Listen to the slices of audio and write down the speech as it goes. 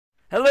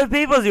Hello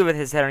peoples, you with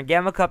his head on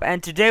Gamma Cup,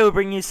 and today we're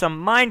bringing you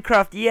some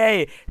Minecraft.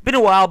 Yay! It's been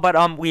a while,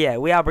 but we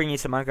are bringing you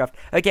some Minecraft.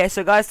 Okay,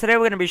 so guys, today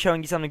we're going to be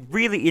showing you something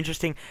really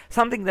interesting,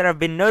 something that I've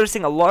been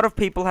noticing a lot of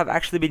people have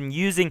actually been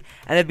using,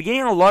 and they're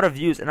getting a lot of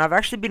views, and I've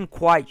actually been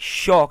quite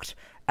shocked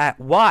at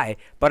why.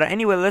 But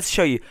anyway, let's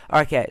show you.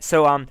 Okay,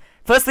 so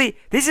firstly,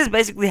 this is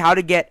basically how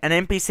to get an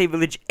NPC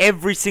village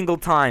every single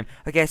time.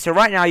 Okay, so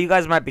right now you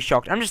guys might be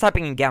shocked. I'm just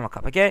typing in Gamma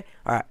Cup. Okay,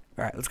 all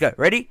right, let's go.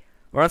 Ready?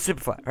 We're on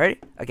Superflat. Ready?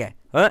 Okay.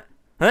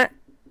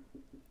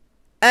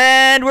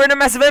 And we're in a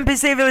massive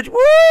NPC village.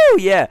 Woo!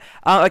 Yeah.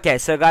 Okay,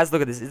 so guys,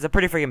 look at this. It's a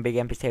pretty freaking big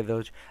NPC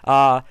village.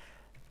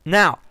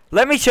 Now,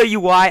 let me show you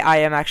why I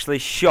am actually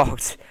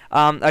shocked.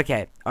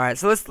 Okay. All right.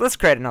 So let's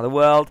create another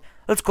world.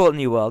 Let's call it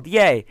New World.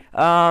 Yay.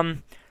 Hesitate.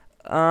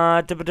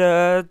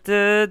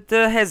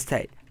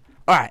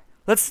 All right.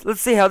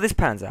 Let's see how this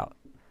pans out.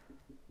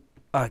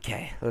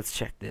 Okay. Let's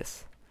check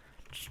this.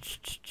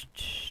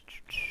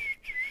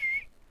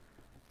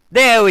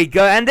 There we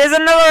go, and there's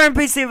another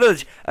NPC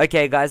village.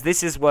 Okay, guys,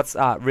 this is what's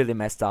really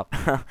messed up.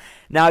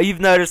 Now, you've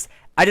noticed,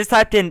 I just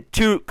typed in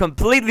 2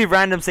 completely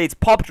random seeds,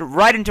 popped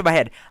right into my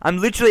head.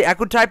 I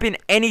could type in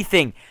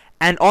anything,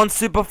 and on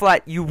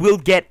Superflat, you will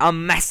get a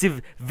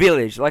massive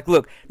village. Like,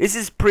 look, this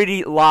is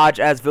pretty large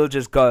as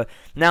villages go.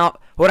 Now,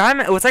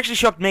 what's actually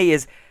shocked me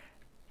is,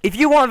 if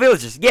you want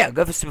villages, yeah,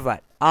 go for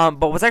Superflat.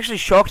 But what's actually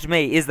shocked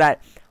me is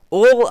that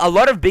a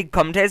lot of big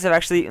commentators have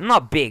actually,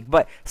 not big,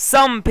 but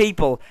some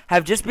people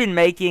have just been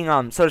making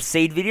sort of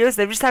seed videos.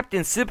 They've just typed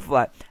in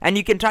Superflat, and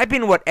you can type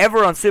in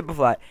whatever on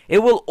Superflat. It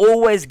will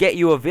always get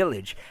you a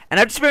village. And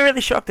I've just been really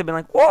shocked. I've been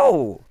like,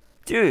 whoa,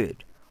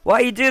 dude,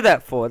 why you do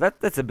that for?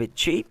 That's a bit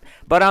cheap.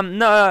 But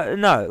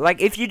no,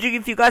 like if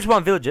you guys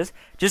want villages,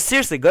 just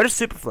seriously go to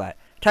Superflat.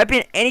 Type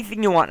in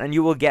anything you want, and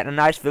you will get a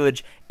nice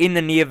village in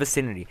the near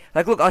vicinity.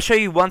 Like, look, I'll show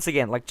you once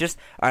again. Like, just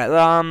alright.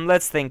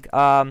 Let's think.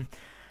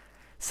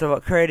 So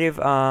what creative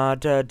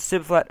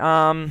Superflat,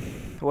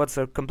 what's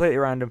a completely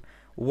random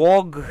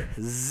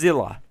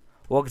Wogzilla.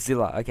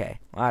 Okay,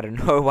 I don't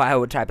know why I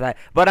would type that,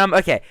 but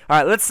okay, all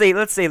right, let's see,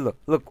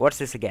 look, watch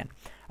this again.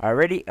 All right,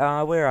 ready?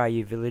 Where are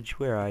you, village?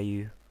 Where are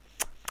you?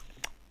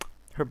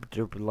 Okay,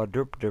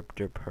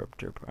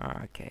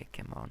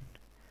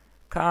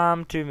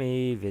 come to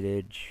me,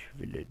 village.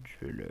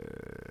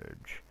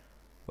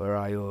 Where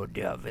are you,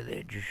 dear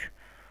village?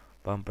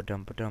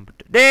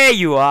 There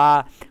you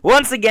are.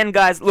 Once again,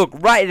 guys, look,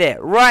 right there,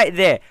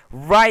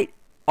 right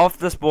off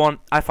the spawn,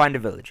 I find a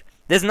village.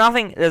 There's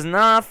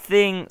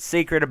nothing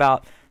secret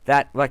about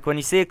that. Like, when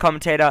you see a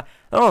commentator,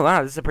 oh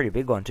wow, this is a pretty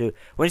big one too.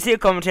 When you see a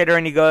commentator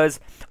and he goes,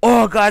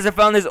 oh guys, I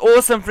found this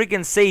awesome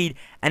freaking seed,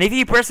 and if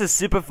he presses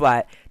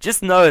Superflat,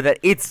 just know that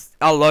it's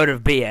a load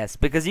of BS,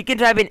 because you can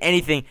type in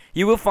anything,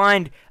 you will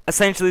find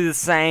essentially the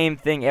same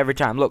thing every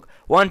time. Look,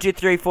 1, 2,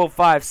 3, 4,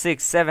 5,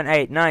 6, 7,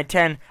 8, 9,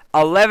 10,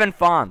 11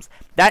 farms.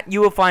 That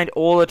you will find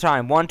all the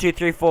time. 1, 2,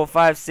 3, 4,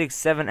 5, 6,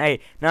 7,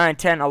 8, 9,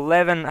 10,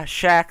 11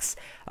 shacks.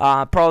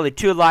 Probably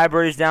 2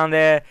 libraries down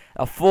there.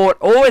 A fort.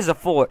 Always a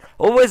fort.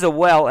 Always a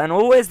well. And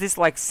always this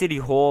like city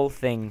hall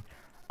thing.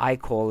 I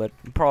call it.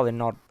 Probably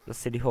not a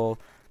city hall.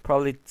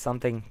 Probably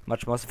something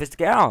much more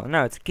sophisticated. Oh,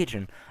 no, it's a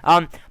kitchen.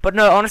 But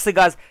no, honestly,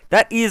 guys,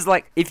 that is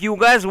like, if you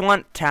guys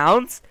want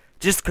towns,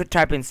 just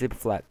type in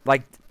Superflat.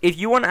 Like, if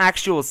you want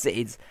actual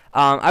seeds,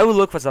 I will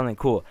look for something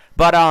cool.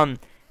 But,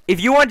 if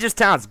you want just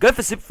towns, go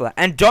for Superflat.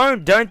 And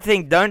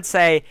don't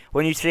say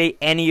when you see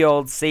any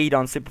old seed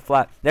on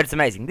Superflat that it's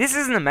amazing. This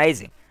isn't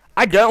amazing.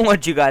 I don't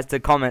want you guys to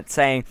comment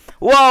saying,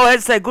 whoa,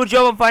 let's say good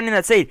job on finding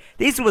that seed.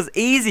 This was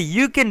easy.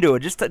 You can do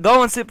it. Just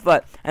go on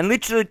Superflat and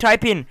literally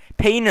type in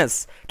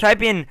penis.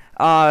 Type in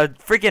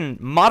freaking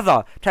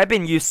mother. Type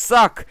in you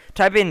suck.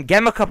 Type in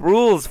Gamma Cup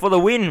rules for the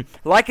win.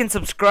 Like and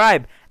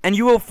subscribe. And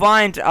you will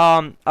find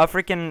a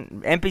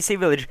freaking NPC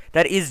village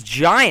that is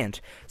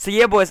giant. So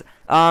yeah, boys,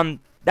 I'm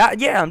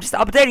just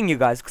updating you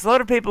guys, because a lot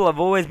of people have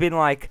always been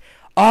like,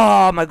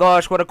 oh my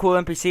gosh, what a cool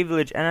NPC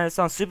village, and it's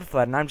on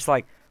Superflat, and I'm just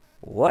like,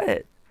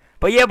 what?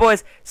 But yeah,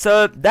 boys,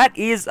 so that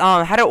is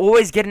how to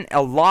always get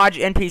a large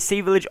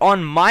NPC village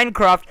on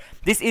Minecraft.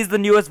 This is the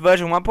newest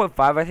version, 1.5.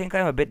 I think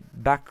I'm a bit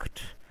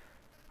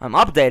I'm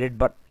updated,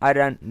 but I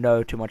don't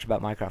know too much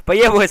about Minecraft. But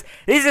yeah, boys,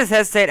 this is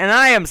Hesitate, and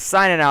I am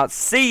signing out.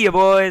 See you,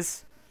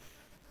 boys.